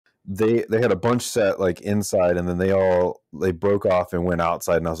they had a bunch set like inside, and then they broke off and went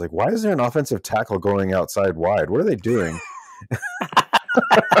outside. And I was like, why is there an offensive tackle going outside wide? What are they doing?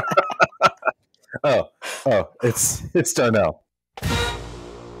 oh, it's done now.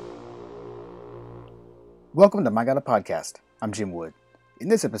 Welcome to My God a Podcast. I'm Jim Wood. In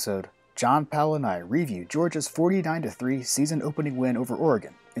this episode, John Powell and I review Georgia's 49-3 season opening win over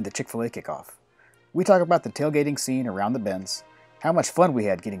Oregon in the Chick-fil-A kickoff. We talk about the tailgating scene around the bends, how much fun we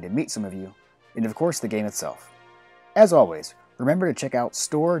had getting to meet some of you, and of course the game itself. As always, remember to check out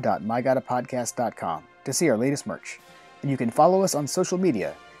store.mygodapodcast.com to see our latest merch, and you can follow us on social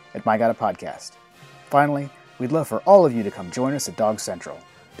media at My God a Podcast. Finally, we'd love for all of you to come join us at Dog Central.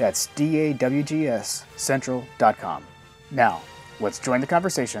 That's DAWGS Central.com. Now, let's join the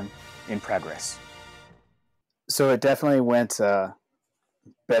conversation in progress. So it definitely went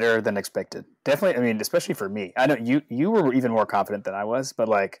better than expected. Definitely, I mean, especially for me. I know you were even more confident than I was, but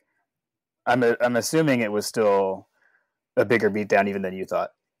like, I'm assuming it was still a bigger beatdown even than you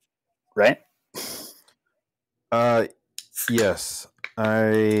thought, right? Yes.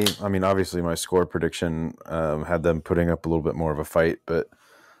 I mean, obviously, my score prediction had them putting up a little bit more of a fight, but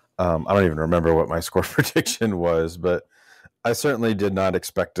I don't even remember what my score prediction was. But I certainly did not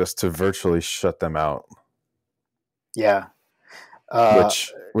expect us to virtually shut them out. Yeah.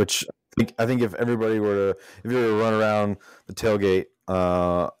 Which I think if everybody were to run around the tailgate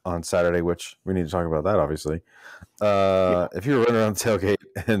on Saturday, which we need to talk about that obviously. If you were running around the tailgate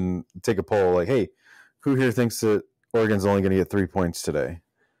and take a poll, like, hey, who here thinks that Oregon's only going to get 3 points today?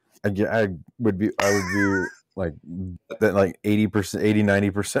 I would be like that, like 80%,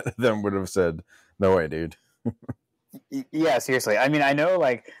 80-90% of them would have said, no way, dude. Yeah, seriously. I mean, I know,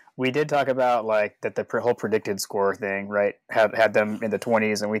 like, we did talk about like that the whole predicted score thing, right? Had them in the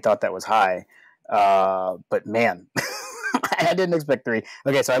 20s, and we thought that was high. But man, I didn't expect 3.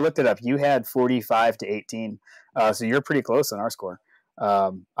 Okay, so I looked it up. You had 45-18, so you're pretty close on our score.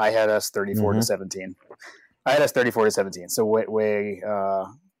 I had us 34-17. I had us 34-17, so way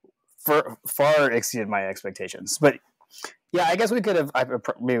far exceeded my expectations. But yeah, I guess we could have.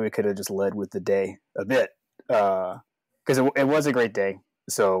 Maybe we could have just led with the day a bit, because it was a great day.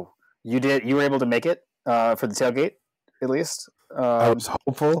 So you were able to make it for the tailgate, at least. I was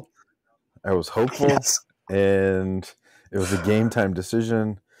hopeful. Yes. And it was a game time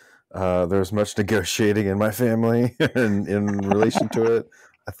decision. There was much negotiating in my family in relation to it.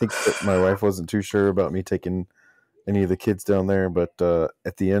 I think that my wife wasn't too sure about me taking any of the kids down there, but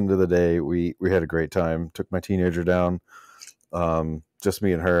at the end of the day, we had a great time. Took my teenager down, just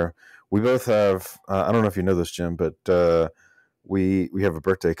me and her. We both have. I don't know if you know this, Jim, but we have a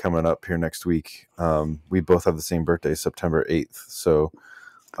birthday coming up here next week. We both have the same birthday, September 8th. So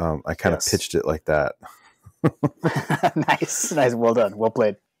I kind of pitched it like that. Nice. Well done. Well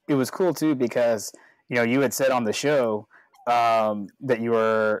played. It was cool too because you had said on the show that you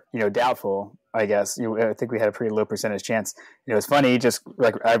were doubtful. I guess I think we had a pretty low percentage chance. It was funny. Just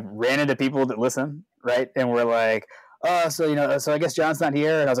like I ran into people that listen, right, and we're like, so I guess John's not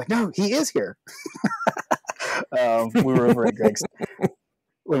here, and I was like, no, he is here. We were over at Greg's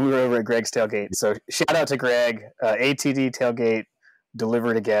when we were over at Greg's tailgate. So shout out to Greg. ATD tailgate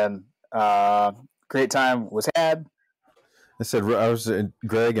delivered again. Great time was had. I said I was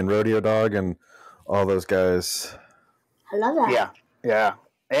Greg and Rodeo Dog and all those guys. I love that. Yeah.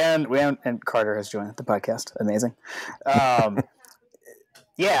 And Carter has joined the podcast. Amazing.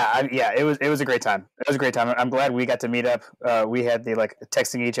 It was a great time. It was a great time. I'm glad we got to meet up. We had the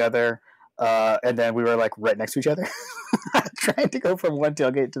texting each other. And then we were right next to each other, trying to go from one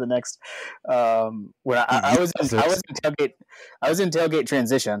tailgate to the next. When I was in tailgate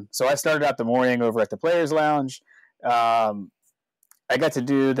transition. So I started out the morning over at the Players Lounge. I got to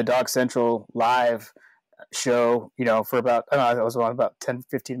do the Dog Central live show, for about, I was on about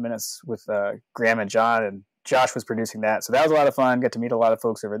 10-15 minutes with Graham and John, and Josh was producing that. So that was a lot of fun. Got to meet a lot of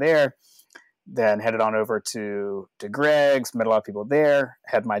folks over there. Then headed on over to Greg's, met a lot of people there,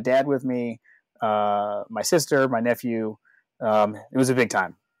 had my dad with me, my sister, my nephew. It was a big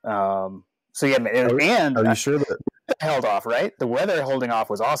time. Are you sure that held off, right? The weather holding off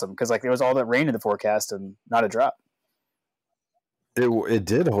was awesome because there was all that rain in the forecast and not a drop. It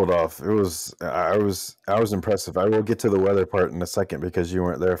did hold off. It was I was impressive. I will get to the weather part in a second because you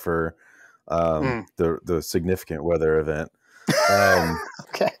weren't there for the significant weather event.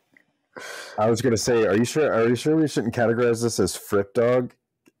 Okay. I was going to say, are you sure we shouldn't categorize this as Fripp Dog?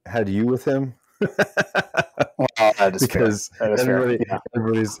 Had you with him? Because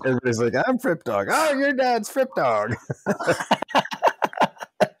everybody's like, I'm Fripp Dog. Oh, your dad's Fripp Dog.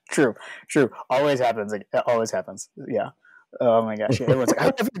 True. Always happens. It always happens. Yeah. Oh my gosh! Everyone's like, "I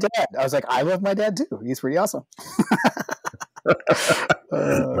love your dad." I was like, "I love my dad too. He's pretty awesome."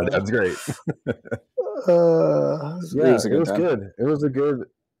 My dad's great. Yeah, it was good. It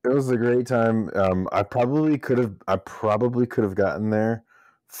was a great time. I probably could have gotten there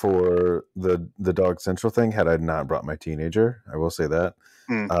for the Dog Central thing had I not brought my teenager. I will say that.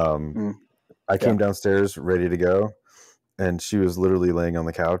 I came downstairs ready to go, and she was literally laying on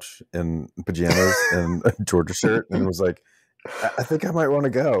the couch in pajamas and a Georgia shirt, and was like, "I think I might want to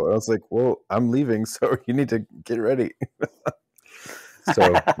go." And I was like, "Well, I'm leaving, so you need to get ready."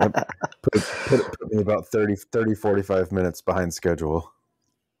 So put me about 30, 45 minutes behind schedule.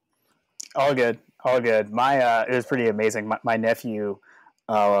 All good. My it was pretty amazing. My nephew,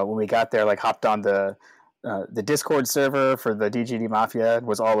 when we got there, like hopped on the Discord server for the DGD Mafia,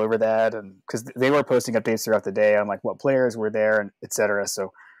 was all over that, and because they were posting updates throughout the day on like what players were there and etc.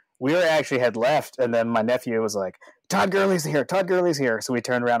 So we were actually had left, and then my nephew was like, "Todd Gurley's here. Todd Gurley's here." So we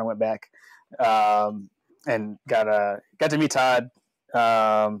turned around and went back, and got to meet Todd.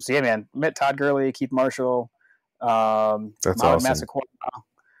 So yeah, man, met Todd Gurley, Keith Marshall, That's Mohamed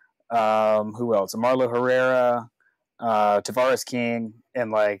awesome. who else? Marlo Herrera, Tavares King,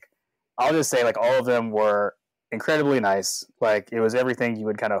 and like I'll just say like all of them were incredibly nice. Like it was everything you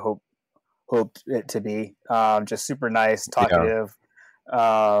would kind of hope it to be. Just super nice, talkative,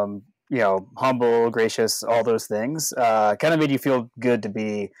 humble, gracious, all those things. Kind of made you feel good to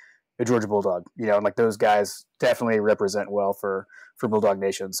be a Georgia Bulldog. And like those guys definitely represent well for Bulldog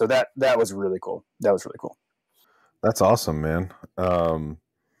Nation. So that was really cool. That's awesome, man. I'm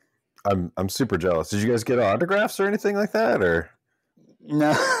super jealous. Did you guys get autographs or anything like that, or?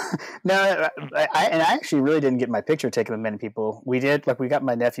 No, I actually really didn't get my picture taken with many people. We did, like, we got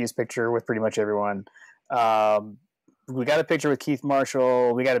my nephew's picture with pretty much everyone. We got a picture with Keith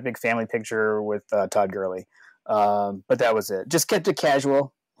Marshall. We got a big family picture with Todd Gurley. But that was it. Just kept it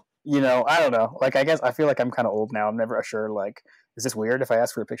casual. I don't know. Like, I guess I feel like I'm kind of old now. I'm never sure, like, is this weird if I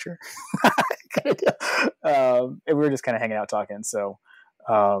ask for a picture? And we were just kind of hanging out talking. So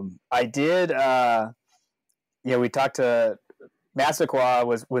I did, we talked to Massaquoi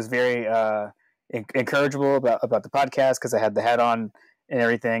was very encourageable about the podcast because I had the hat on and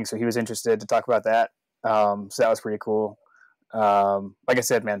everything. So he was interested to talk about that. So that was pretty cool. Like I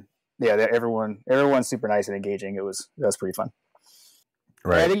said, man, yeah, everyone's super nice and engaging. That was pretty fun.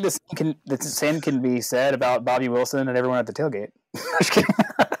 Right. I think the same can be said about Bobby Wilson and everyone at the tailgate.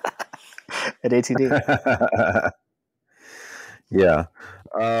 At ATD. Yeah.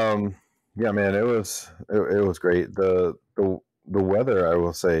 Yeah, man, it was great. The weather, I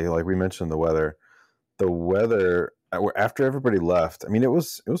will say, like we mentioned, the weather after everybody left. I mean, it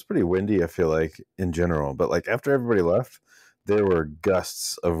was pretty windy, I feel like, in general, but like after everybody left, there were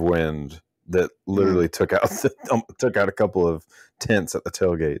gusts of wind that literally took out a couple of tents at the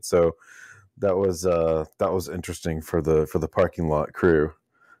tailgate. So that was interesting for the parking lot crew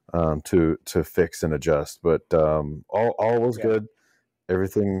to fix and adjust. But all was good.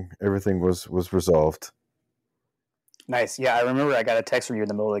 Everything was resolved. Nice. Yeah, I remember I got a text from you in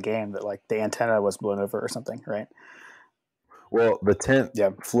the middle of the game that like the antenna was blown over or something, right? Well, the tent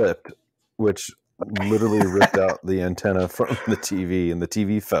flipped, which literally ripped out the antenna from the TV, and the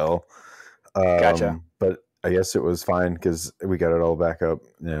TV fell. Gotcha. But I guess it was fine because we got it all back up.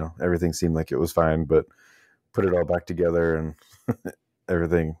 Everything seemed like it was fine, but put it all back together and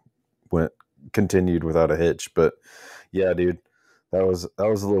everything continued without a hitch. But yeah, dude, that was a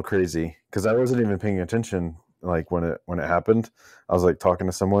little crazy because I wasn't even paying attention. Like when it happened, I was like talking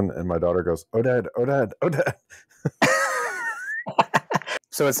to someone, and my daughter goes, "Oh dad, oh dad, oh dad."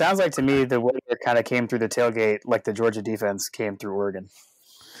 So it sounds like to me the weather kind of came through the tailgate like the Georgia defense came through Oregon.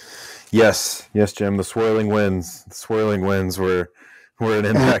 Yes, Jim. The swirling winds were an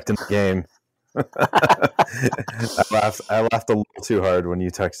impact in the game. I laughed a little too hard when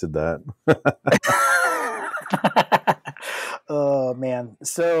you texted that. Oh man.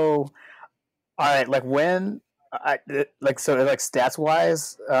 So all right, like when stats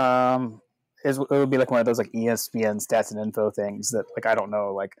wise, it would be like one of those like ESPN stats and info things that like I don't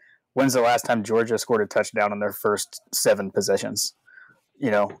know, like when's the last time Georgia scored a touchdown on their first 7 possessions?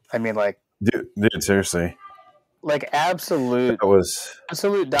 I mean, like dude, seriously, like absolute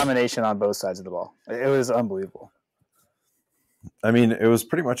domination on both sides of the ball. It was unbelievable. I mean, it was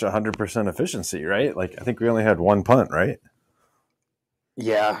pretty much 100% efficiency, right? Like I think we only had 1 punt, right?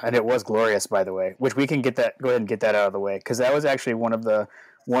 Yeah, and it was glorious, by the way. Which we can go ahead and get that out of the way because that was actually one of the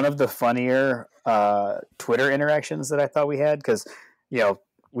funnier Twitter interactions that I thought we had because we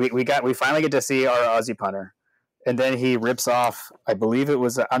finally get to see our Aussie punter, and then he rips off. I believe it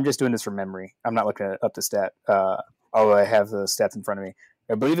was. I'm just doing this from memory. I'm not looking up the stat. although I have the stats in front of me.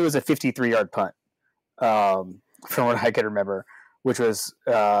 I believe it was a 53-yard punt, from what I could remember, which was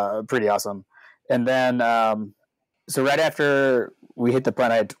pretty awesome. And then, so right after we hit the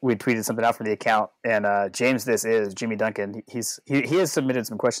punt, we tweeted something out from the account, and James, this is Jimmy Duncan. He has submitted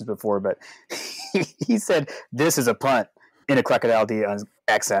some questions before, but he said this is a punt in a Crocodile Dundee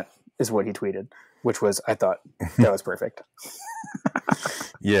accent is what he tweeted, which was, I thought that was perfect.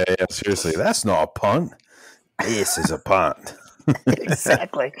 Yeah, seriously, that's not a punt. This is a punt.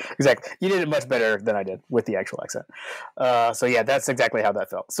 Exactly. You did it much better than I did with the actual accent. So yeah, that's exactly how that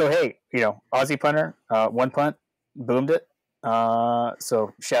felt. So hey, Aussie punter, one punt, boomed it.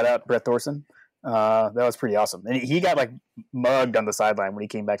 So shout out Brett Thorson. That was pretty awesome, and he got like mugged on the sideline when he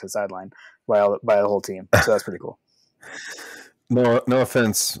came back to the sideline by the whole team. So that's pretty cool. No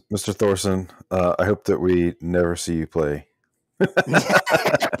offense, Mr. Thorson. I hope that we never see you play.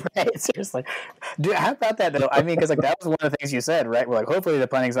 Right, seriously, dude. How about that though? I mean, because like that was one of the things you said, right? We're like, hopefully the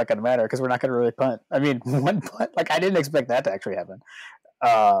punting's not going to matter because we're not going to really punt. I mean, one punt, like I didn't expect that to actually happen.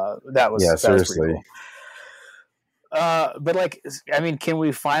 That was seriously. Was pretty cool. But like, I mean, can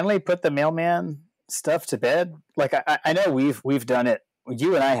we finally put the mailman stuff to bed? Like, I know we've done it.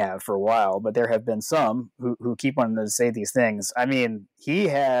 You and I have for a while, but there have been some who keep wanting to say these things. I mean, he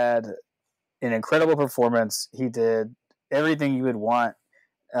had an incredible performance. He did everything you would want.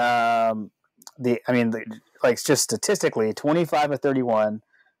 Like just statistically, 25 of 31,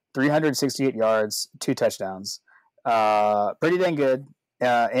 368 yards, 2 touchdowns. Pretty dang good.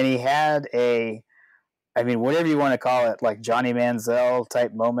 And he had whatever you want to call it, like Johnny Manziel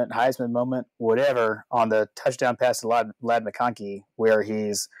type moment, Heisman moment, whatever, on the touchdown pass to Ladd McConkey, where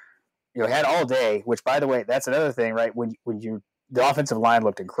he's had all day. Which, by the way, that's another thing, right? The offensive line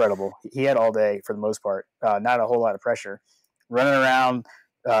looked incredible. He had all day for the most part, not a whole lot of pressure, running around,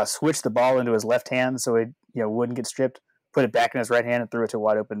 switched the ball into his left hand so it wouldn't get stripped, put it back in his right hand and threw it to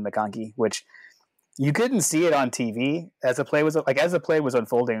wide open McConkey, which you couldn't see it on TV as the play was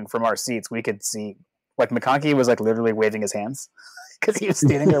unfolding from our seats. We could see like McConkey was like literally waving his hands because he was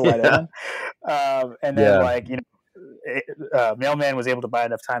standing there wide open, and then Mailman was able to buy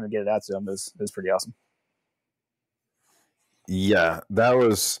enough time to get it out to him. It was pretty awesome. Yeah, that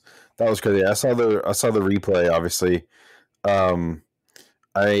was crazy. I saw the replay. Obviously,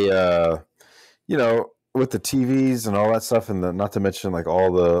 with the TVs and all that stuff, and not to mention like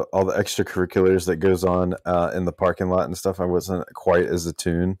all the extracurriculars that goes on in the parking lot and stuff, I wasn't quite as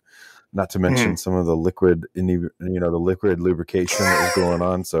attuned. Not to mention some of the liquid, the liquid lubrication that was going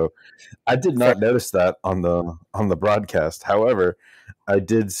on. So I did not notice that on the broadcast. However, I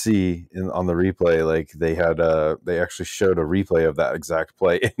did see on the replay, like they actually showed a replay of that exact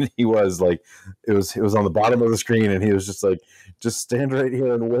play, and he was like, it was on the bottom of the screen, and he was just like, just stand right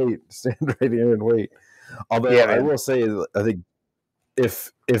here and wait, Although I will say, I think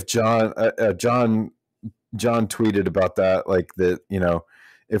if John tweeted about that, like that,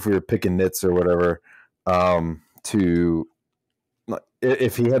 if we were picking nits or whatever,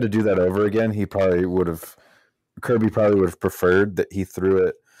 if he had to do that over again, Kirby probably would have preferred that he threw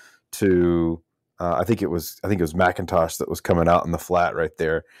it to, I think it was McIntosh that was coming out in the flat right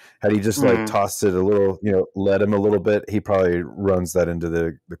there. Had he just like tossed it a little, led him a little bit, he probably runs that into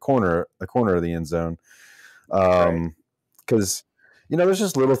the corner of the end zone. Because there's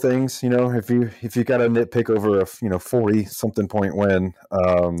just little things, if you got a nitpick over a 40 something point win,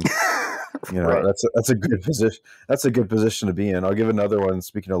 right. that's a good position. That's a good position to be in. I'll give another one.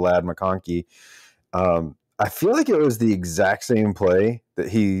 Speaking of Ladd McConkey, I feel like it was the exact same play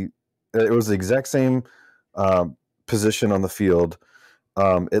it was the exact same position on the field.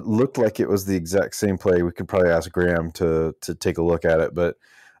 It looked like it was the exact same play. We could probably ask Graham to take a look at it, but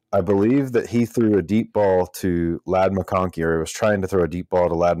I believe that he threw a deep ball to Ladd McConkey, or was trying to throw a deep ball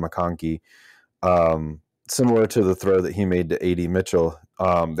to Ladd McConkey, similar to the throw that he made to A.D. Mitchell.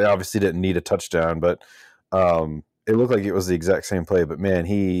 They obviously didn't need a touchdown, but it looked like it was the exact same play. But man,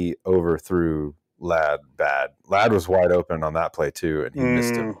 he overthrew Ladd bad. Ladd was wide open on that play too, and he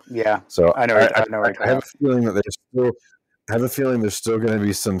missed him. Yeah. So I have a feeling that there's still going to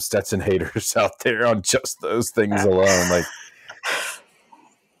be some Stetson haters out there on just those things alone. Like,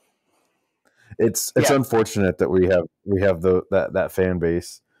 it's unfortunate that we have that fan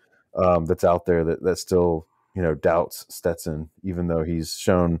base that's out there that still doubts Stetson, even though he's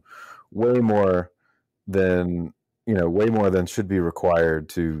shown way more than should be required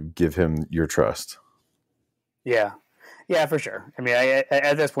to give him your trust. Yeah, for sure. I mean,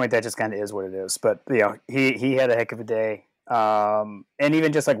 at this point, that just kind of is what it is. But he had a heck of a day, and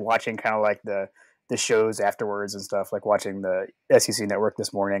even just like watching kind of like the shows afterwards and stuff, like watching the SEC Network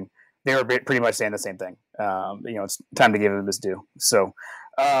this morning. they were pretty much saying the same thing. It's time to give him his due. So,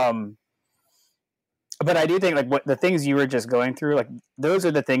 but I do think like what the things you were just going through, like those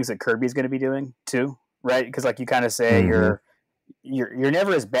are the things that Kirby's going to be doing too, right? Because like you kind of say, Mm-hmm. you're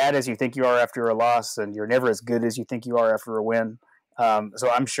never as bad as you think you are after a loss, and you're never as good as you think you are after a win. So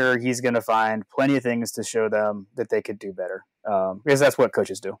I'm sure he's going to find plenty of things to show them that they could do better, because that's what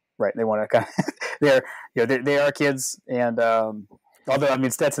coaches do, right? They want to kind of they are kids, and although I mean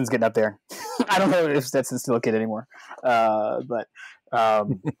Stetson's getting up there, I don't know if Stetson's still a kid anymore, but yeah.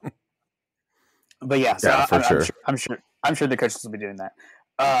 So Yeah, for sure. I'm sure the coaches will be doing that.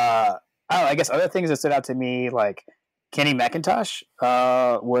 I don't know, I guess other things that stood out to me, like Kenny McIntosh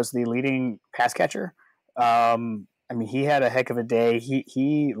was the leading pass catcher. I mean, he had a heck of a day.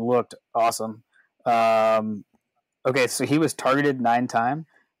 He looked awesome. Okay, so he was targeted 9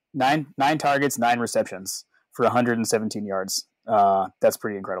 targets, 9 receptions for 117 yards. That's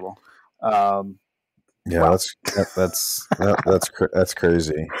pretty incredible. Yeah, wow. that's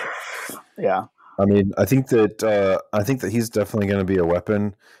crazy. Yeah. I mean, I think that he's definitely going to be a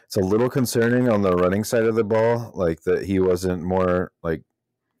weapon. It's a little concerning on the running side of the ball, like that he wasn't more like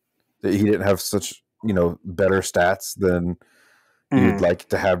that he didn't have such better stats than you'd like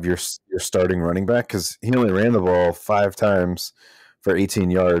to have your starting running back, because he only ran the ball 5 times for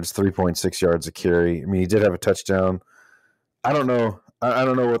 18 yards, 3.6 yards a carry. I mean, he did have a touchdown. I don't know. I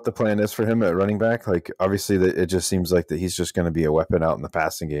don't know what the plan is for him at running back. Like, obviously, it just seems like that he's just going to be a weapon out in the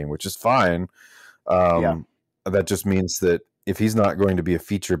passing game, which is fine. That just means that if he's not going to be a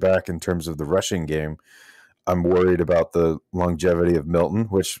feature back in terms of the rushing game, I'm worried about the longevity of Milton,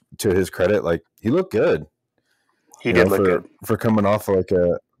 which, to his credit, like, he looked good. He did look good for coming off for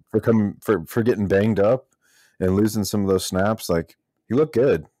getting banged up and losing some of those snaps. Like, he looked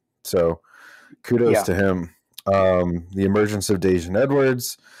good. So kudos to him. The emergence of Daijun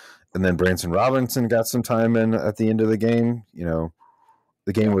Edwards, and then Branson Robinson got some time in at the end of the game.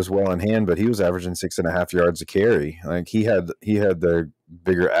 The game was well in hand, but he was averaging 6.5 yards a carry. Like, he had the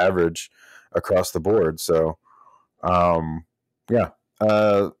bigger average across the board. So, the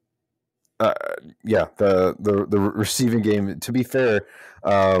receiving game, to be fair,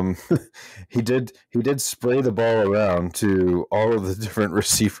 he did spray the ball around to all of the different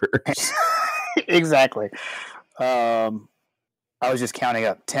receivers. Exactly. I was just counting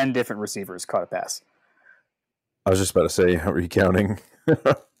up 10 different receivers caught a pass. I was just about to say, how are you counting?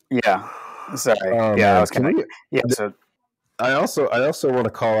 Yeah. Sorry. I was counting. So I also want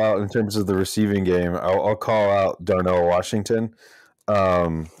to call out, in terms of the receiving game, I'll call out Darnell Washington.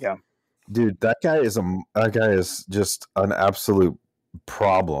 Dude, that guy is just an absolute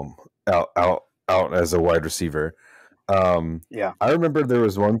problem out as a wide receiver. I remember there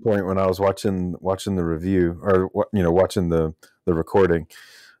was one point when I was watching the review, or watching the recording.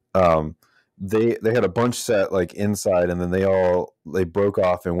 They had a bunch set like inside, and then they broke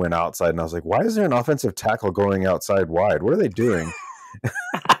off and went outside, and I was like, why is there an offensive tackle going outside wide? What are they doing?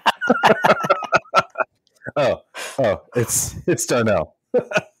 oh, it's Darnell.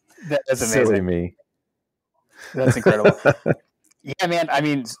 That's amazing. Silly me. That's incredible. Yeah, man. I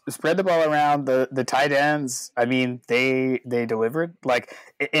mean, spread the ball around. The tight ends, I mean, they delivered. Like,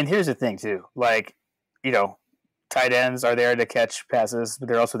 and here's the thing too. Like, tight ends are there to catch passes, but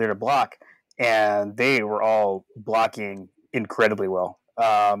they're also there to block, and they were all blocking incredibly well.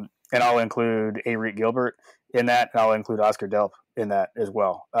 And I'll include Arik Gilbert in that, and I'll include Oscar Delp in that as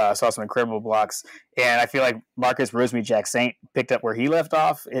well. Saw some incredible blocks, and I feel like Marcus Rosemy-Jacksaint picked up where he left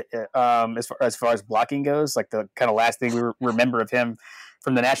off as far as blocking goes. Like, the kind of last thing we remember of him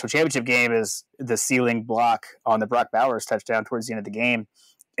from the national championship game is the ceiling block on the Brock Bowers touchdown towards the end of the game.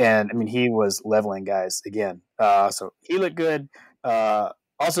 And I mean, he was leveling guys again. So he looked good.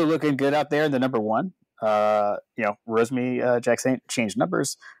 Also looking good out there in the number 1. Rosemy-Jacksaint changed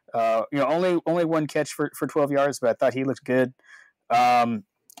numbers. Only 1 catch for 12 yards, but I thought he looked good. Our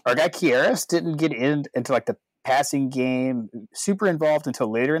guy Kieras didn't get into like the passing game super involved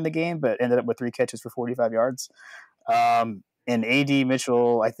until later in the game, but ended up with 3 catches for 45 yards. And A.D.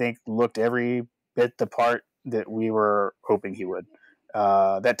 Mitchell, I think, looked every bit the part that we were hoping he would.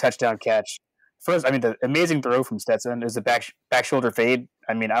 That touchdown catch. First, I mean, the amazing throw from Stetson is the back shoulder fade.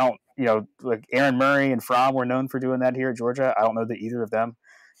 I mean, like Aaron Murray and Fromm were known for doing that here at Georgia. I don't know that either of them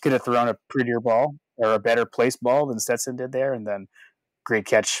could have thrown a prettier ball or a better placed ball than Stetson did there. And then great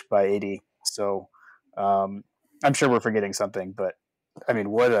catch by AD. So I'm sure we're forgetting something, but I mean,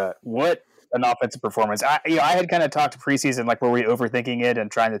 what an offensive performance. I had kind of talked preseason, like, were we overthinking it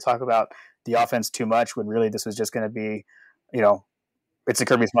and trying to talk about the offense too much, when really this was just going to be, it's a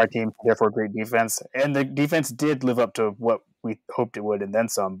Kirby Smart team, therefore great defense. And the defense did live up to what we hoped it would, and then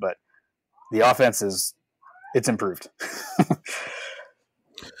some. But the offense it's improved.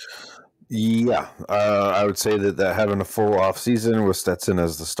 Yeah, I would say that having a full off season with Stetson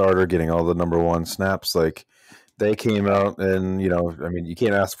as the starter, getting all the number one snaps, like they came out and I mean, you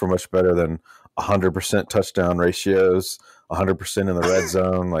can't ask for much better than 100% touchdown ratios, 100% in the red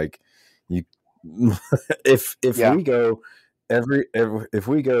zone. Like you, if we go if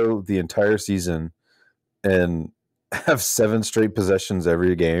we go the entire season and have 7 straight possessions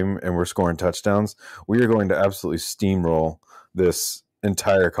every game and we're scoring touchdowns, we are going to absolutely steamroll this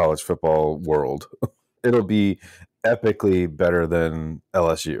entire college football world. It'll be epically better than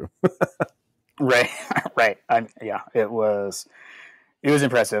LSU. Right. It was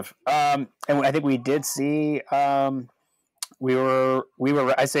impressive. And I think we did see we were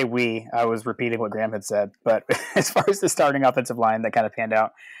I say I was repeating what Graham had said, but as far as the starting offensive line, that kind of panned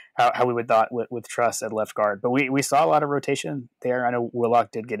out how we would thought with Truss at left guard. But we saw a lot of rotation there. I know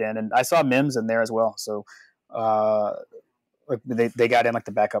Willock did get in, and I saw Mims in there as well. So they got in like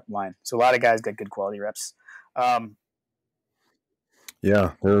the backup line. So a lot of guys got good quality reps.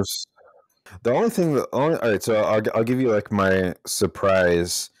 Yeah, there's the only thing all right, so I'll give you like my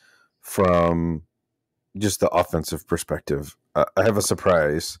surprise from just the offensive perspective. I have a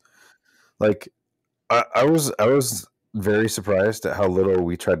surprise. Like I was very surprised at how little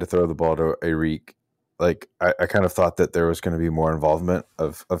we tried to throw the ball to Arik. Like I kind of thought that there was going to be more involvement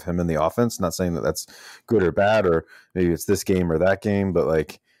of him in the offense. Not saying that that's good or bad, or maybe it's this game or that game, but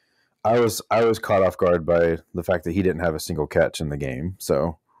like I was caught off guard by the fact that he didn't have a single catch in the game.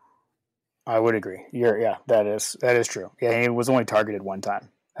 So I would agree. That is true. Yeah, he was only targeted one time.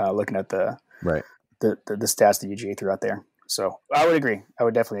 Looking at the stats that UGA threw out there, so I would agree. I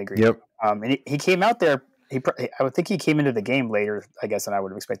would definitely agree. Yep. And he came out there. I would think he came into the game later, I guess, than I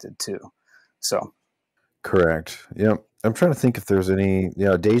would have expected too. So correct. Yep. I'm trying to think if there's any.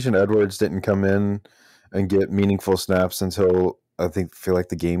 Daijun Edwards didn't come in and get meaningful snaps until I feel like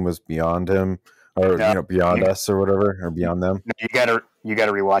the game was beyond him, or beyond us or whatever, or beyond them. You gotta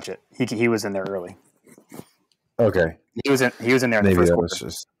rewatch it. He was in there early. Okay. He was in there in the first quarter.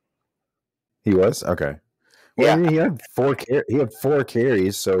 He was? Okay. Well, yeah. I mean, he had 4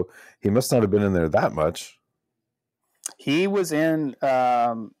 carries, so he must not have been in there that much. He was in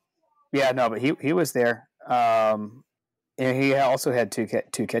but he was there. And he also had two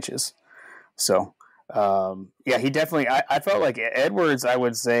catches. So he definitely I felt like Edwards, I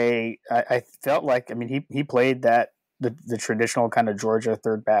would say I felt like, I mean, he played that the traditional kind of Georgia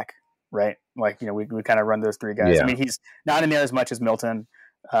third back, right? Like, we kind of run those 3 guys. Yeah. I mean, he's not in there as much as Milton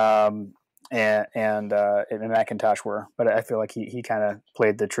and McIntosh were, but I feel like he kind of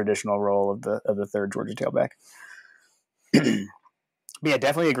played the traditional role of the third Georgia tailback. Yeah,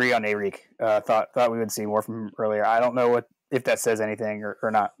 definitely agree on Arik. Thought we would see more from him earlier. I don't know if that says anything or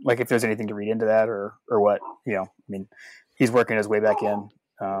not. Like, if there's anything to read into that or what. I mean, he's working his way back in.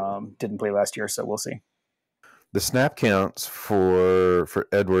 Didn't play last year, so we'll see. The snap counts for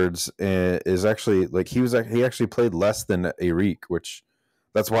Edwards is actually, like, he actually played less than Arik, which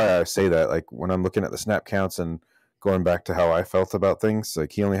that's why I say that. Like, when I'm looking at the snap counts and going back to how I felt about things,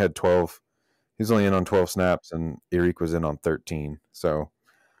 like, he only had 12. He was only in on 12 snaps, and Arik was in on 13. So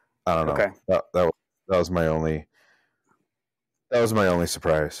I don't know. Okay. That was my only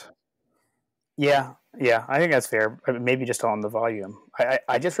surprise. Yeah, I think that's fair. Maybe just on the volume.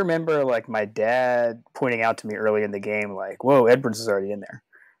 I just remember, like, my dad pointing out to me early in the game, like, "Whoa, Edwards is already in there,"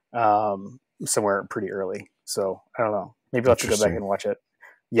 somewhere pretty early. So I don't know. Maybe I'll have to go back and watch it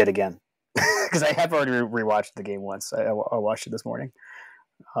yet again, because I have already rewatched the game once. I watched it this morning.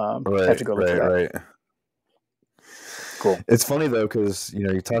 Right, have to go right. Cool. It's funny though, because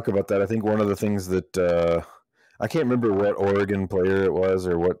you talk about that. I think one of the things that I can't remember what Oregon player it was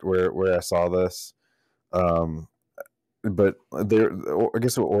or where I saw this, but I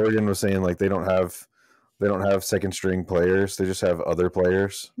guess what Oregon was saying, like, they don't have second string players; they just have other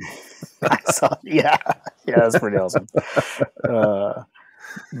players. Yeah, that's pretty awesome.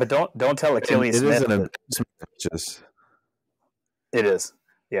 But don't tell Achilles Smith. It is.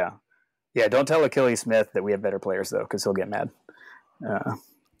 Yeah. Don't tell Achilles Smith that we have better players though, because he'll get mad.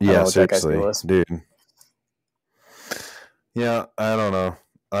 Yeah, seriously, dude. Yeah, I don't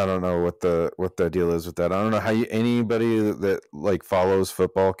know what the deal is with that. I don't know how anybody that like follows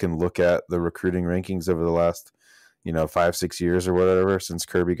football can look at the recruiting rankings over the last 5-6 years or whatever since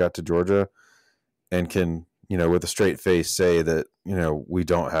Kirby got to Georgia, and can with a straight face say that we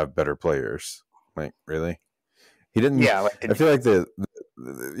don't have better players. Like, really? He didn't. Yeah, I feel like they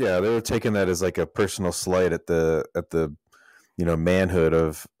were taking that as like a personal slight at the manhood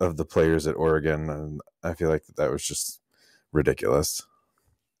of the players at Oregon, and I feel like that was just ridiculous.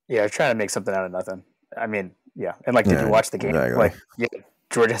 Yeah, trying to make something out of nothing. I mean, yeah. And like, did you watch the game? Exactly. Like, yeah,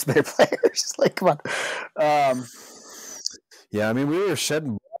 Georgia has better players. Like, come on. Yeah, I mean, we were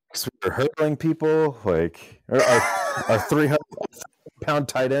shedding blocks, we were hurdling people. Like, our 300-pound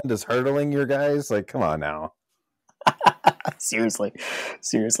tight end is hurdling your guys. Like, come on now. Seriously.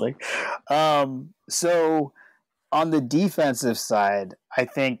 So on the defensive side, I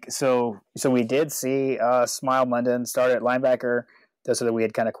think so we did see Smile London start at linebacker. That's what we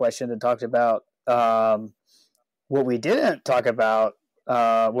had kind of questioned and talked about. What we didn't talk about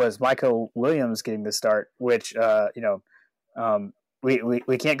was Michael Williams getting the start, which we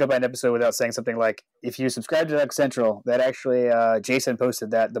can't go by an episode without saying something like, if you subscribe to Duck Central, that actually Jason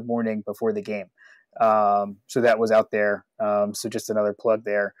posted that the morning before the game. So that was out there. So just another plug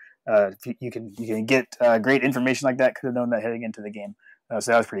there. You can get great information like that. Could have known that heading into the game.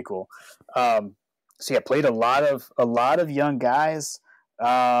 So that was pretty cool. So yeah, played a lot of young guys.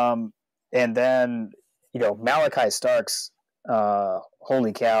 And then, Malachi Starks,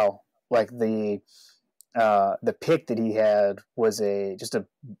 holy cow, like the pick that he had was just a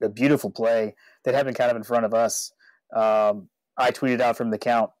beautiful play that happened kind of in front of us. I tweeted out from the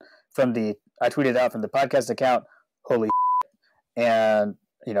podcast account, holy shit. And,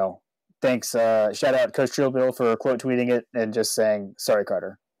 thanks. Shout out Coach Trillbill for quote tweeting it and just saying, sorry,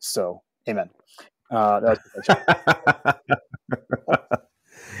 Carter. So, amen.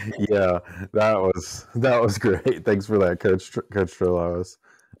 Yeah, that was great. Thanks for that, Coach Trill.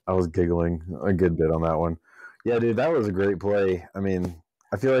 I was giggling a good bit on that one. Yeah, dude, that was a great play. I mean,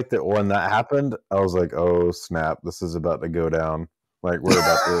 I feel like that when that happened, I was like, oh snap, this is about to go down. Like we're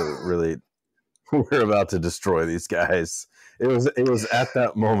about to destroy these guys. It was at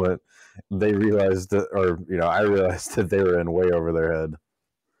that moment they realized that, or I realized that they were in way over their head.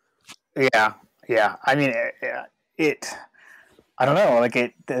 Yeah. I mean, I don't know. Like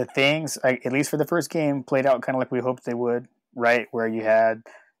the things, at least for the first game, played out kind of like we hoped they would. Right, where you had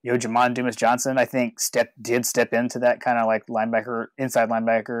Jamon Dumas Johnson, I think did step into that kind of like inside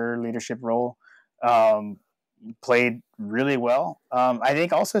linebacker leadership role. Played really well. I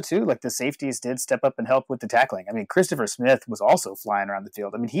think also too, like the safeties did step up and help with the tackling. I mean, Christopher Smith was also flying around the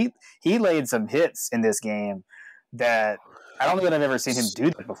field. I mean, he laid some hits in this game that I don't know that I've ever seen him do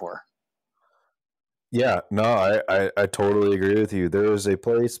that before. Yeah, no, I totally agree with you. There was a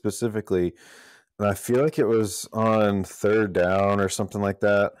play specifically, and I feel like it was on third down or something like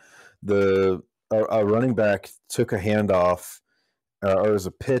that. A running back took a handoff, or it was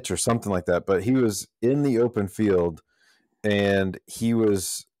a pitch or something like that, but he was in the open field, and he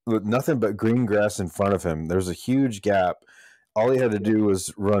was with nothing but green grass in front of him. There's a huge gap. All he had to do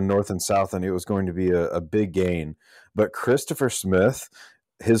was run north and south, and it was going to be a big gain. But Christopher Smith,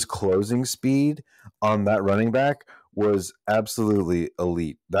 his closing speed on that running back was absolutely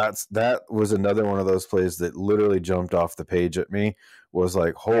elite. That was another one of those plays that literally jumped off the page at me. Was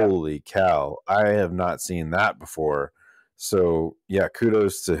like, holy cow, I have not seen that before. So yeah,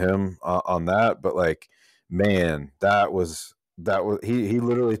 kudos to him on that. But like, man, that was he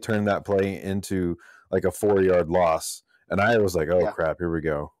literally turned that play into like a 4-yard loss, and I was like, oh crap, here we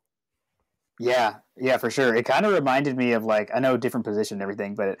go. Yeah, for sure. It kind of reminded me of, like, I know different position and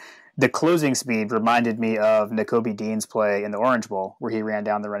everything, but the closing speed reminded me of Nakobe Dean's play in the Orange Bowl where he ran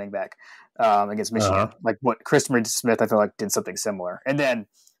down the running back against Michigan. Uh-huh. Like what Christopher Smith, I feel like, did something similar. And then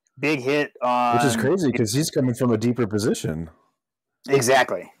big hit on... Which is crazy because he's coming from a deeper position.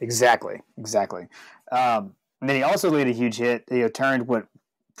 Exactly. And then he also laid a huge hit. Turned what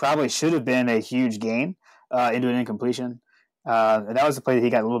probably should have been a huge gain into an incompletion. And that was the play that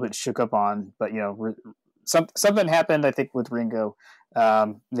he got a little bit shook up on, but something happened, I think, with Ringo.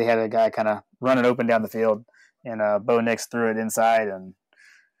 They had a guy kind of running open down the field, and Bo Nix threw it inside, and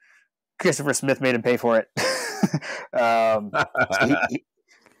Christopher Smith made him pay for it. So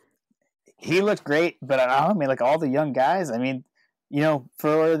he looked great, but I mean, like all the young guys. I mean,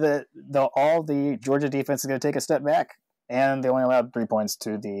 for all the Georgia defense is going to take a step back, and they only allowed 3 points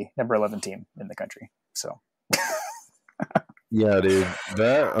to the number 11 team in the country. So. Yeah, dude.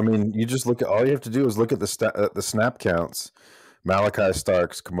 You just look at, all you have to do is look at the snap counts. Malachi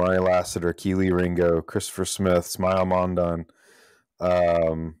Starks, Kamari Lassiter, Keely Ringo, Christopher Smith, Smile Mondon,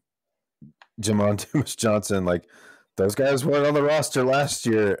 Jamon Dumas Johnson. Like those guys weren't on the roster last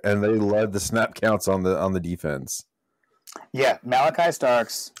year, and they led the snap counts on the defense. Yeah, Malachi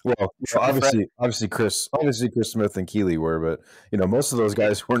Starks. Well, obviously Chris Smith and Keely were, but most of those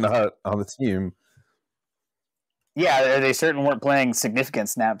guys were not on the team. Yeah, they certainly weren't playing significant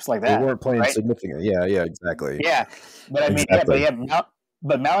snaps like that. They weren't playing significant. Yeah, exactly. Yeah, but I mean, exactly.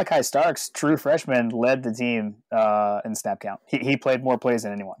 But Malachi Starks, true freshman, led the team in snap count. He played more plays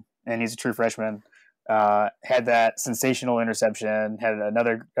than anyone, and he's a true freshman. Had that sensational interception, had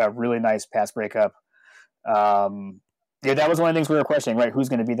another really nice pass breakup. That was one of the things we were questioning, right? Who's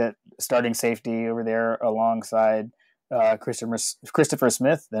going to be the starting safety over there alongside Christopher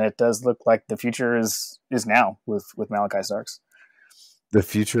Smith? And it does look like the future is now with Malachi Starks. The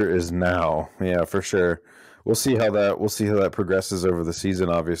future is now, yeah, for sure. We'll see how that progresses over the season.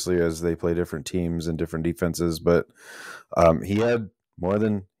 Obviously, as they play different teams and different defenses, but he had more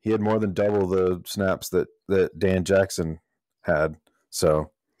than double the snaps that Dan Jackson had. So,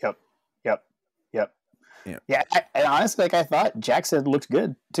 yep. Yeah. And honestly, like I thought, Jackson looked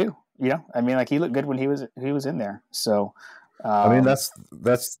good too. I mean, like he looked good when he was in there. So, I mean, that's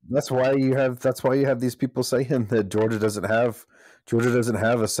why you have these people saying that Georgia doesn't have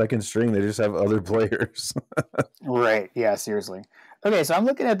a second string. They just have other players. Right. Yeah. Seriously. Okay. So I'm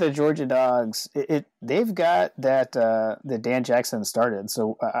looking at the Georgia Dogs. They've got that Dan Jackson started.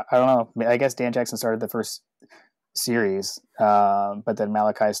 So I don't know. I guess Dan Jackson started the first series, but then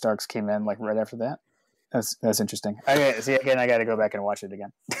Malachi Starks came in like right after that. That's interesting. Okay. See, again, I got to go back and watch it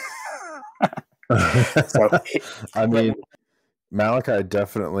again. So, I mean, Malachi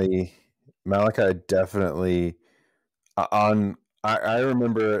definitely on. I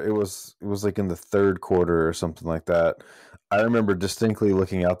remember it was like in the third quarter or something like that. I remember distinctly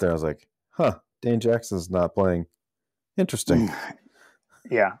looking out there. I was like, "Huh, Dan Jackson's not playing. Interesting."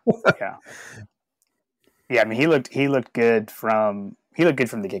 Yeah. I mean, he looked good from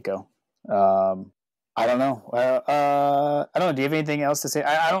the get go. I don't know. I don't know. Do you have anything else to say?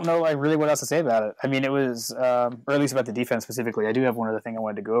 I don't know like really what else to say about it. I mean, it was, or at least about the defense specifically. I do have one other thing I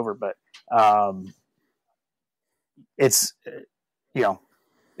wanted to go over, but it's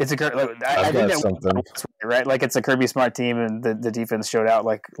it's a I think something right. Like it's a Kirby Smart team, and the defense showed out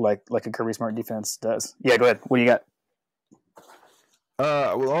like a Kirby Smart defense does. Yeah, go ahead. What do you got?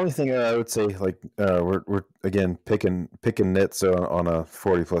 Well, the only thing I would say, like, we're again picking nits on a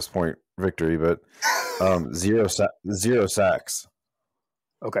 40+ point victory, but zero sacks.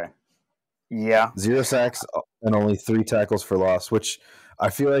 Okay. Yeah. 0 sacks and only 3 tackles for loss, which I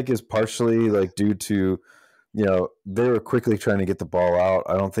feel like is partially like due to, they were quickly trying to get the ball out.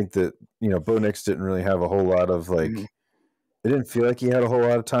 I don't think that, Bo Nix didn't really have a whole lot of like, it didn't feel like he had a whole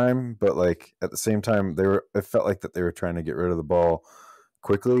lot of time, but like at the same time, it felt like that they were trying to get rid of the ball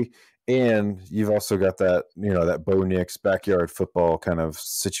quickly. And you've also got that, that Bo Nix backyard football kind of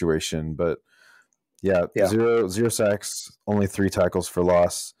situation. But yeah. 0 sacks, only 3 tackles for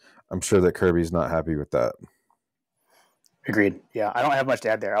loss. I'm sure that Kirby's not happy with that. Agreed. Yeah, I don't have much to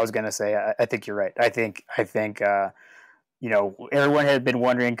add there. I was going to say, I think you're right. I think everyone had been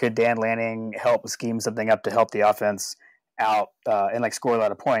wondering, could Dan Lanning help scheme something up to help the offense out and like score a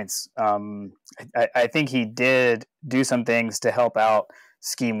lot of points. I think he did do some things to help out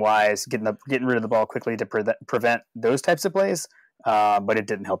scheme wise, getting rid of the ball quickly to prevent those types of plays. But it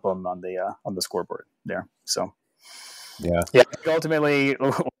didn't help him on the scoreboard there. So yeah. Ultimately,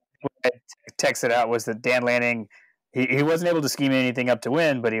 what I texted out was that Dan Lanning, he wasn't able to scheme anything up to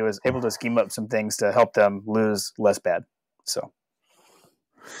win, but he was able to scheme up some things to help them lose less bad. So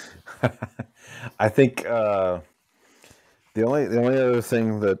I think the only other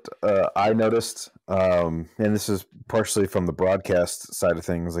thing that I noticed, and this is partially from the broadcast side of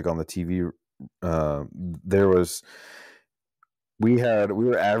things, like on the TV, we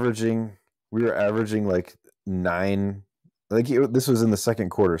were averaging like 9. Like this was in the second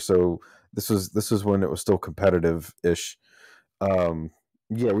quarter, so this was when it was still competitive-ish. We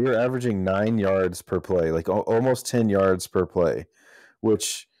were averaging 9 yards per play, like almost 10 yards per play,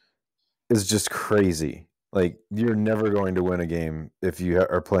 which is just crazy. Like you're never going to win a game if you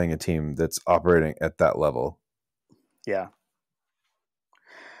are playing a team that's operating at that level. Yeah.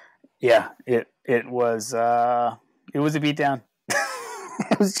 It was a beatdown.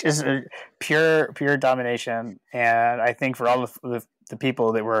 It was just a pure domination, and I think for all of the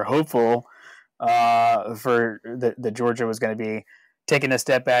people that were hopeful for the Georgia was going to be taking a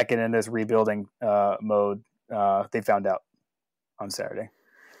step back and in this rebuilding mode, they found out on Saturday.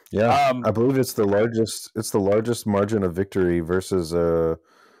 Yeah, I believe it's the largest margin of victory versus a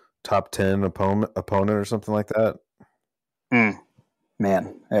top 10 opponent or something like that.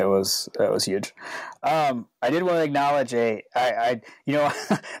 Man, it was huge. I did want to acknowledge the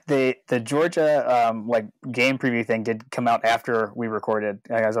Georgia like game preview thing did come out after we recorded.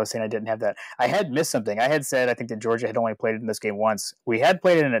 As I was saying, I didn't have that. I had missed something. I had said I think that Georgia had only played in this game once. We had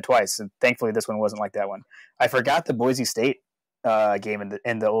played in it twice, and thankfully this one wasn't like that one. I forgot the Boise State game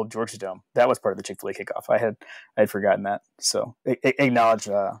in the old Georgia Dome. That was part of the Chick-fil-A kickoff. I had forgotten that. So acknowledge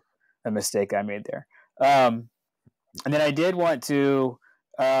a mistake I made there. And then I did want to.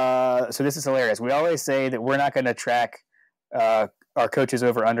 So this is hilarious. We always say that we're not going to track our coaches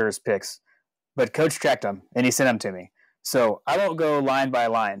over unders picks, but Coach tracked them and he sent them to me. So I won't go line by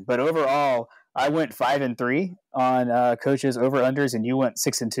line, but overall, I went 5-3 on coaches over unders, and you went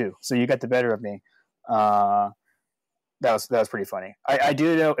 6-2. So you got the better of me. That was pretty funny. I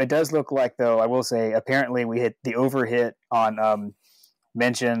do know it does look like, though, I will say, apparently we hit the over hit on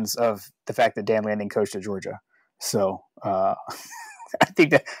mentions of the fact that Dan Lanning coached at Georgia. So I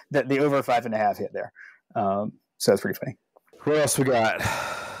think that the over 5.5 hit there. So that's pretty funny. What else we got?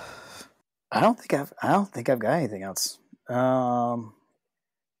 I don't think I've got anything else.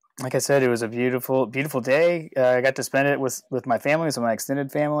 Like I said, it was a beautiful, beautiful day. I got to spend it with my family, so my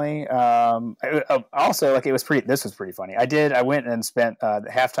extended family. Also, like this was pretty funny. I went and spent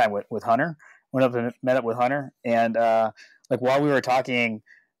halftime with Hunter. Went up and met up with Hunter, and like while we were talking,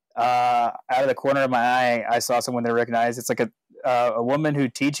 out of the corner of my eye, I saw someone that I recognized. It's like a woman who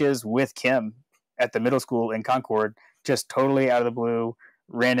teaches with Kim at the middle school in Concord. Just totally out of the blue,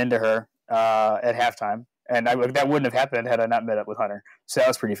 ran into her at halftime. And that wouldn't have happened had I not met up with Hunter. So that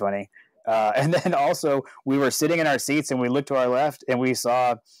was pretty funny. And then also we were sitting in our seats and we looked to our left and we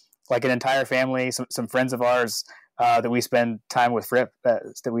saw like an entire family, some friends of ours that we spend time with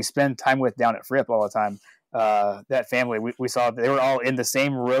down at Fripp all the time. That family, we saw they were all in the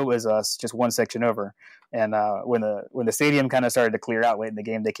same row as us, just one section over. And when the stadium kind of started to clear out late in the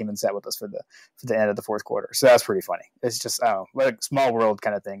game, they came and sat with us for the end of the fourth quarter. So that's pretty funny. It's just like small world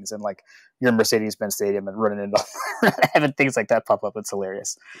kind of things, and like you're in Mercedes-Benz Stadium and running into having things like that pop up. It's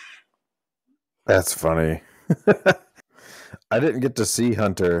hilarious. That's funny. I didn't get to see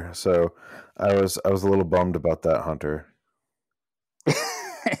Hunter, so I was a little bummed about that, Hunter.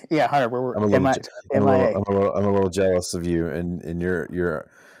 Yeah, Hunter, I'm a little jealous of you and your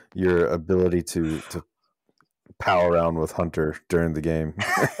ability to pal around with Hunter during the game.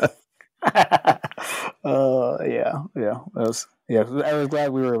 I was glad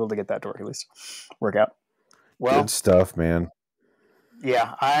we were able to get that to work out. Well, good stuff, man.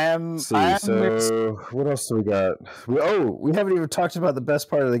 Yeah, So what else do we got? We haven't even talked about the best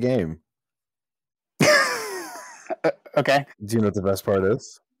part of the game. Okay. Do you know what the best part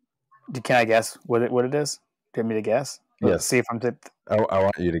is? Can I guess what it is? Do you want me to guess? Yes. See if I'm. I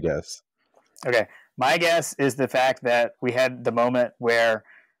want you to guess. Okay. My guess is the fact that we had the moment where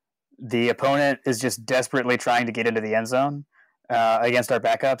the opponent is just desperately trying to get into the end zone against our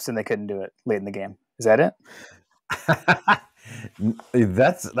backups, and they couldn't do it late in the game. Is that it?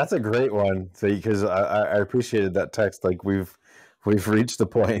 That's a great one, because I appreciated that text. Like we've reached the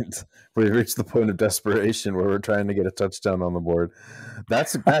point. We've reached the point of desperation where we're trying to get a touchdown on the board.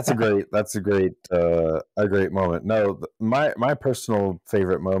 That's a great moment. No, my personal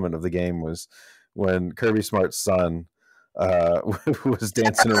favorite moment of the game was when Kirby Smart's son was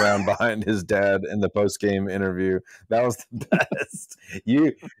dancing around behind his dad in the post-game interview. That was the best.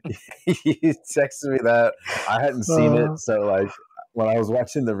 You texted me that. I hadn't seen it, so like when I was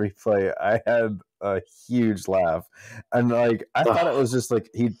watching the replay, I had a huge laugh, and like I thought it was just like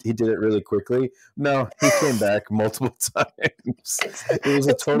he did it really quickly. No, he came back multiple times. It was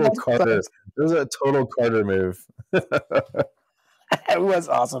a total Carter. It was a total Carter move. It was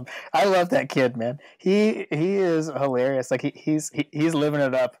awesome. I love that kid, man. He is hilarious. Like he's living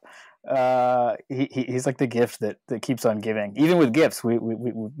it up. He's like the gift that keeps on giving. Even with gifts, we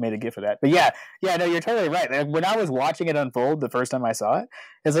made a gift of that. But yeah, no, you're totally right. Like, when I was watching it unfold the first time I saw it,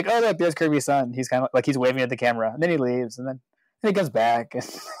 it's like, oh look, there's Kirby's son. He's kind of like he's waving at the camera, and then he leaves, and then he comes back, and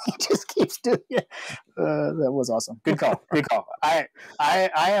he just keeps doing it. That was awesome. Good call. Good call. I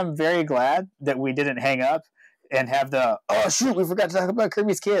am very glad that we didn't hang up and have the oh shoot, we forgot to talk about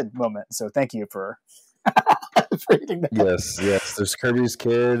Kirby's kid moment. So thank you for hitting that. Yes. There's Kirby's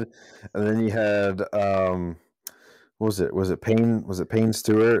kid, and then you had what was it? Was it Payne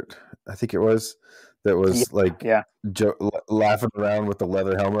Stewart? I think it was. That was laughing around with the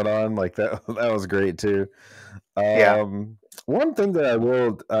leather helmet on. Like that was great too. One thing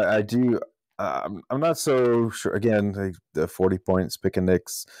that I do. I'm not so sure. Again, like the 40 points picking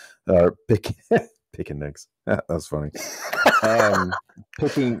Nicks, picking Nicks. That's funny.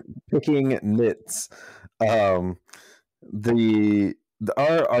 Picking nits. Our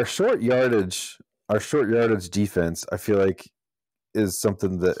short yardage defense, I feel like, is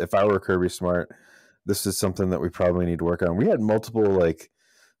something that if I were Kirby Smart, this is something that we probably need to work on. We had multiple like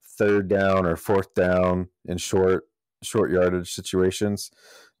third down or fourth down in short yardage situations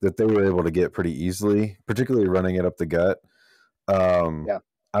that they were able to get pretty easily, particularly running it up the gut. Yeah.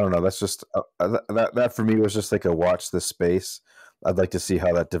 I don't know. That's just that for me was just like a watch this space. I'd like to see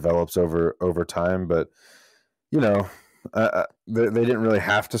how that develops over time, but you know, they didn't really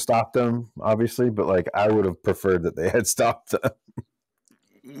have to stop them, obviously. But like, I would have preferred that they had stopped them.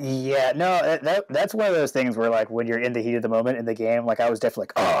 Yeah, no, that's one of those things where like when you're in the heat of the moment in the game, like I was definitely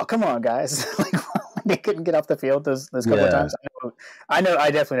like, oh, come on, guys, like they couldn't get off the field those couple of Yeah, times. I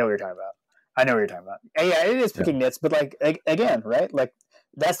definitely know what you're talking about. I know what you're talking about. And yeah, it is yeah, picking nits, but like again, right? Like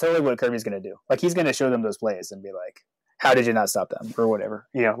that's totally what Kirby's gonna do. Like he's gonna show them those plays and be like, how did you not stop them or whatever?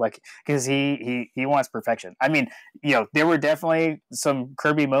 You know, like because he wants perfection. I mean, you know, there were definitely some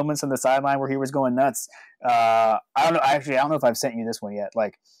Kirby moments on the sideline where he was going nuts. I don't know. Actually, I don't know if I've sent you this one yet.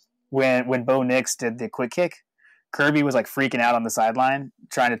 Like when Bo Nix did the quick kick, Kirby was like freaking out on the sideline,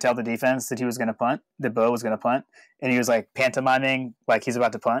 trying to tell the defense that he was going to punt, that Bo was going to punt, and he was like pantomiming like he's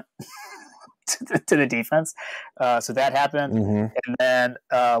about to punt to the defense. So that happened, and then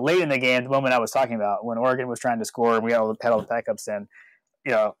late in the game, the moment I was talking about, when Oregon was trying to score, and we had all the backups in.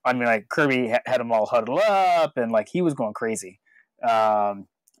 You know, I mean, like Kirby had them all huddled up, and like he was going crazy.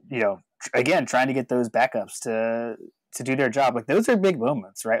 You know, again, trying to get those backups to do their job. Like those are big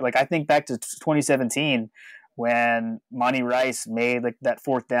moments, right? Like I think back to 2017 when Monty Rice made like that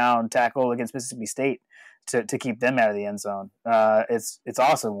fourth down tackle against Mississippi State to keep them out of the end zone. It's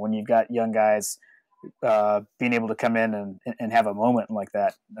awesome when you've got young guys being able to come in and have a moment like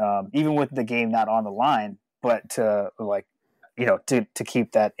that, even with the game not on the line, but to like, you know, to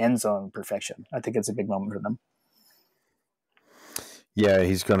keep that end zone perfection. I think it's a big moment for them. Yeah,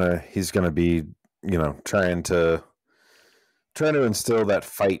 he's gonna be, you know, trying to instill that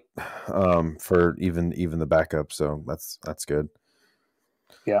fight for even the backup. So that's good.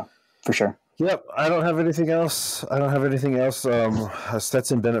 Yeah, for sure. Yep, I don't have anything else.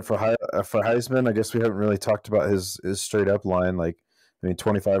 Stetson Bennett for Heisman. I guess we haven't really talked about his straight up line. Like, I mean,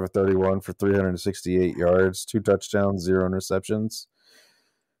 25 or 31 for 368 yards, 2 touchdowns, 0 interceptions.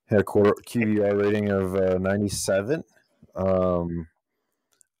 Had a QBR rating of 97.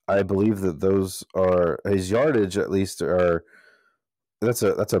 I believe that those are his yardage, at least, are that's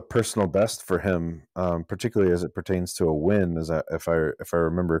a personal best for him, particularly as it pertains to a win. If I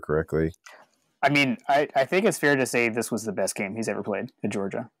remember correctly. I mean, I think it's fair to say this was the best game he's ever played at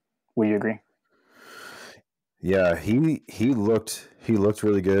Georgia. Would you agree? Yeah, he looked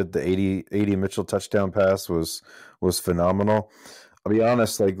really good. The 80 Mitchell touchdown pass was phenomenal. I'll be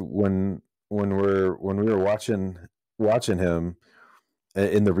honest, like when we were watching him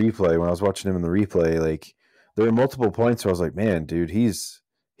in the replay, when I was watching him in the replay, like there were multiple points where I was like, man, dude, he's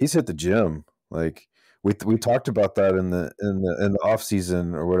hit the gym. Like we talked about that in the off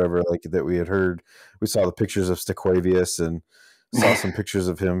season or whatever, like that we had heard. We saw the pictures of Staquavius and saw some pictures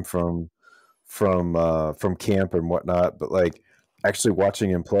of him from camp and whatnot. But like actually watching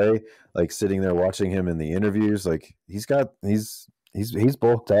him play, like sitting there watching him in the interviews, like he's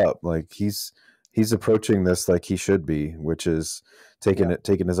bulked up. Like he's approaching this like he should be, which is taking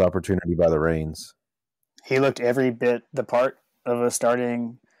his opportunity by the reins. He looked every bit the part of a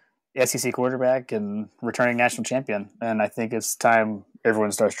starting SEC quarterback and returning national champion, and I think it's time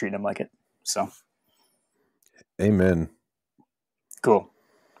everyone starts treating him like it. So, amen. Cool.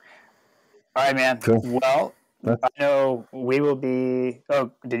 All right, man. Cool. Well, I know we will be.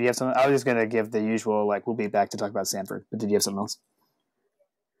 Oh, did you have something? I was just going to give the usual, like, we'll be back to talk about Samford, but did you have something else?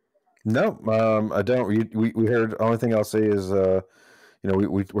 No, I don't. We heard. Only thing I'll say is, you know,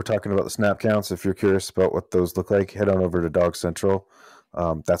 we're talking about the snap counts. If you're curious about what those look like, head on over to Dog Central.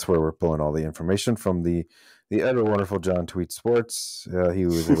 That's where we're pulling all the information from the ever wonderful John Tweet Sports. He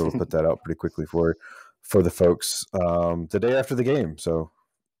was able to put that out pretty quickly for the folks the day after the game. So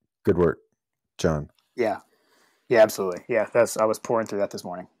good work, John. Yeah, absolutely. Yeah, I was pouring through that this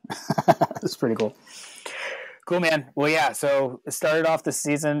morning. That's pretty cool. Cool, man. Well, yeah. So it started off the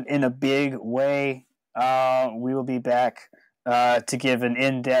season in a big way. We will be back to give an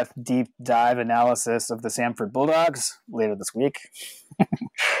in-depth, deep dive analysis of the Samford Bulldogs later this week.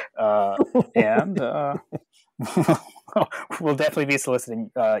 And we'll definitely be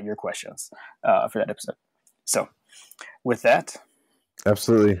soliciting your questions for that episode. So with that.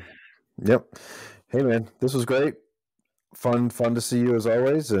 Absolutely. Yep. Hey, man, this was great. Fun to see you as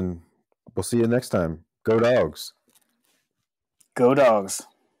always, and we'll see you next time. Go Dogs. Go Dogs.